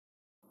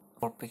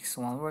For Pics,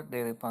 one word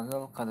daily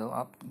puzzle, cuddle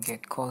up,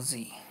 get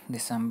cozy.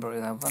 December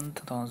 11,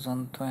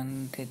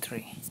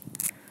 2023.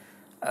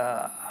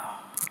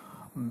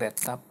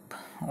 Bathtub,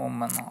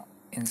 woman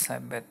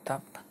inside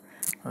bathtub,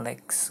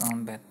 legs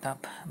on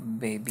bathtub,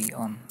 baby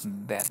on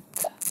bed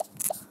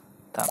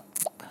tub.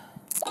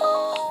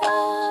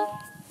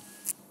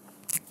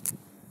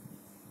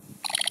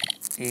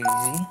 Easy.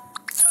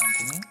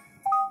 Continue.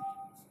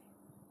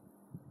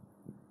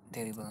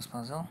 Daily bonus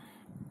puzzle.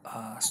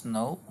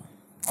 Snow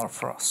or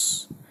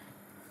frost.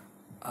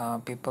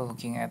 People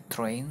looking at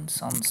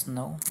trains on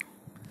snow.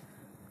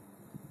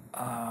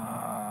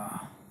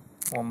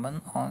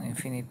 Woman on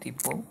infinity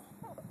pool.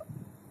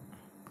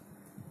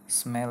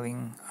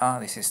 Smelling.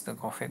 This is the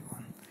COVID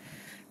one.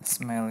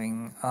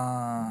 Smelling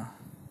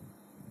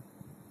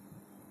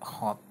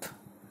hot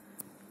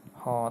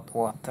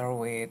water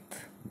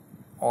with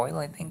oil,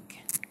 I think.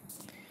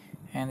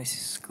 And this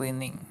is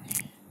cleaning.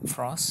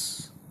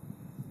 Frost.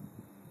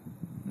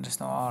 There's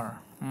no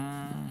R.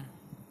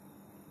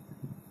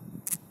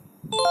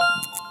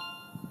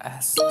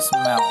 S.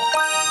 Smell.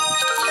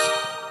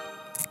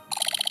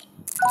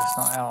 There's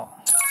no L.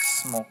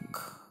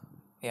 Smoke.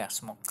 Yeah,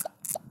 smoke.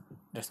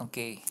 There's no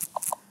K.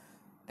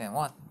 Then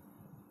what?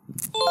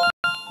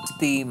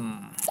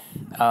 Steam.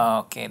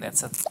 Okay,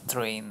 that's a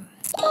train.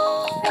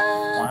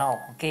 Wow,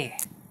 okay.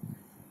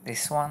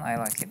 This one I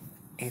like it.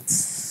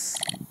 It's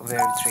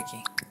very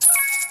tricky.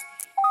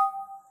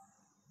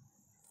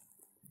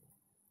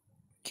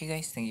 Okay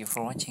guys, thank you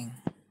for watching.